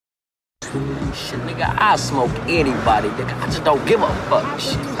Shit, nigga, I smoke anybody, nigga. I just don't give a fuck.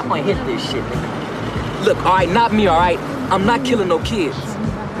 Shit, I'm gonna hit this shit, nigga. Look, alright, not me, alright? I'm not killing no kids.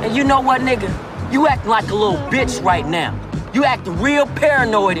 And you know what, nigga? You acting like a little bitch right now. You acting real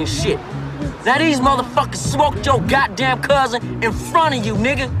paranoid and shit. Now these motherfuckers smoked your goddamn cousin in front of you,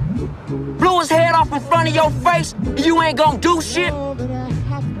 nigga. Blew his head off in front of your face, and you ain't gonna do shit?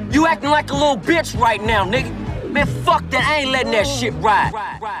 You acting like a little bitch right now, nigga. Man, fuck that, I ain't letting that shit ride.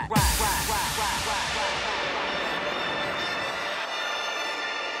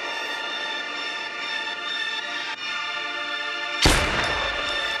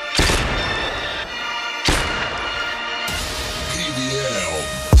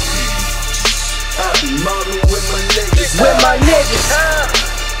 Mobbing with my niggas.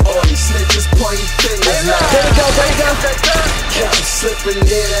 All these snitches pointing fingers now. There you go. Catch you slipping,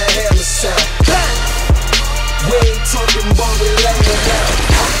 hear that hammer sound. We ain't talking about we laying down.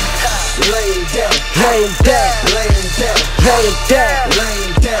 Laying down. Laying down. Laying down. Laying down.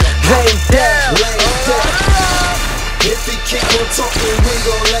 Laying down. Laying down. Laying down. If he keep on talking, we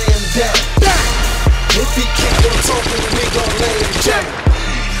gon' lay him down. If he keep on talking, we gon' lay him down.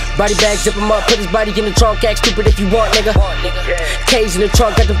 Body bag, zip him up, put his body in the trunk, act stupid if you want, nigga. K's in the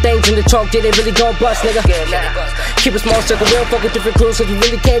trunk, got them things in the trunk, yeah, they really gon' bust, nigga. Keep a small circle, we don't fuck with different crews, cause you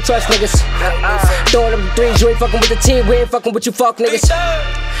really can't trust niggas. Throwing up the threes, you ain't fucking with the team, we ain't fucking with you fuck niggas.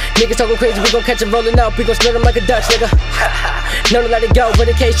 Niggas talking crazy, we gon' catch 'em rolling up, we gon' split 'em like a Dutch, nigga. No, let it go, but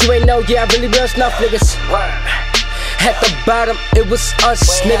in case you ain't know, yeah, I really will snuff niggas. At the bottom, it was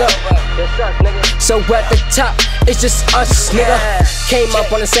us, nigga. So at the top, it's just us, nigga. Came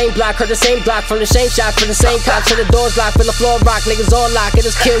up on the same block, heard the same block from the same shot, from the same cops, to the doors locked, from the floor rock, niggas on lock, it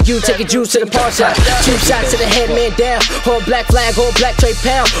just kill you, take a juice to the pawn shop. 2 shots to the head, man down, hold black flag, hold black tray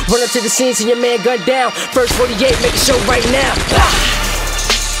pound. Run up to the scene, see your man gunned down. First 48, make a show right now.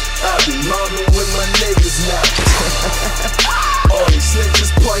 I be mobbing with my niggas now. All these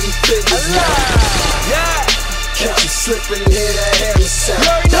snitches pointing fingers now. Catch you slipping, hear that hammer sound.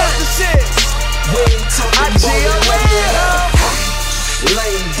 We ain't talking about laying down.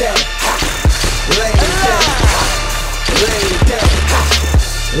 Laying down. Laying down. Laying down.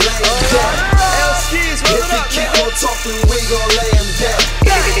 Laying down. If he keep on talking, we gon' lay him down.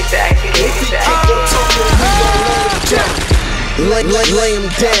 If he keep on talking, we gon' lay him down. Lay him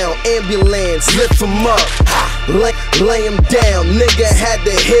down, ambulance, lift him up. Lay him down, nigga had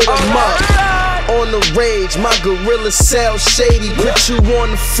to hit him up. On the rage, my gorilla sell shady. Put you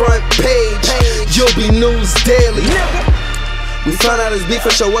on the front page, you'll be news daily. We found out his beef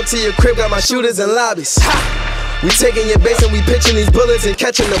and show up to your crib, got my shooters in lobbies. We taking your base and we pitching these bullets and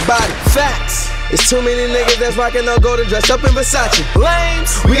catching the body. Facts. It's too many niggas that's rocking on gold and dressed up in Versace.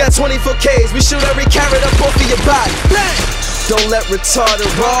 Lames. We got 24 Ks, we shoot every carrot up off of your body. Don't let retarded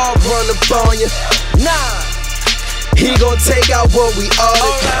Rob run up on you. Nah, he gon' take out what we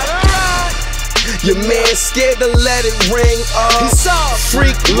ordered. Your man scared to let it ring off.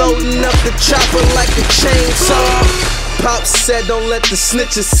 Freak loading up the chopper like a chainsaw. Pop said don't let the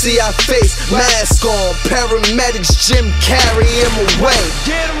snitches see our face. Mask on, paramedics, Jim carry him away.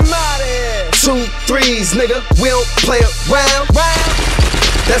 Get him out of here. 2 3s, nigga, we don't play around.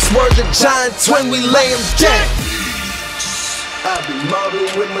 That's word to Giant Twin, we lay him down. I be mobbing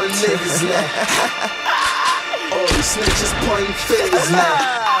with my niggas now. All these snitches pointing fingers now.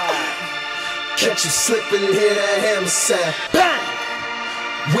 Catch you slipping, hear that hammer sound.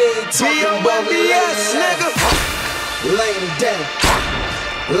 We ain't talking about we laying down. Laying down.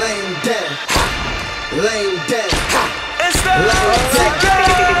 Laying down. Laying down. Laying down.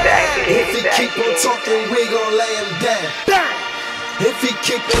 If he keep on talking, we gon' lay him down. If he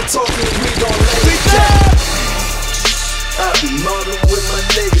keep on talking, we gon' lay him down. I be mobbing with my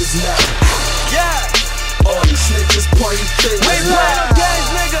niggas now. All these snitches pointing fingers now.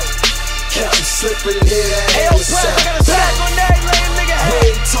 Catch you slipping, hear that hammer sound. We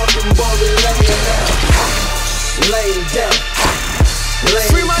ain't talking about we laying down. Laying down.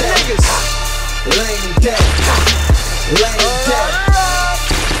 Laying down. Laying down. Laying down.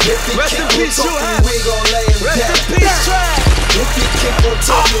 If he keep on talking, we gon' lay him down. If he keep on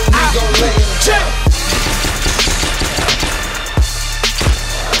talking,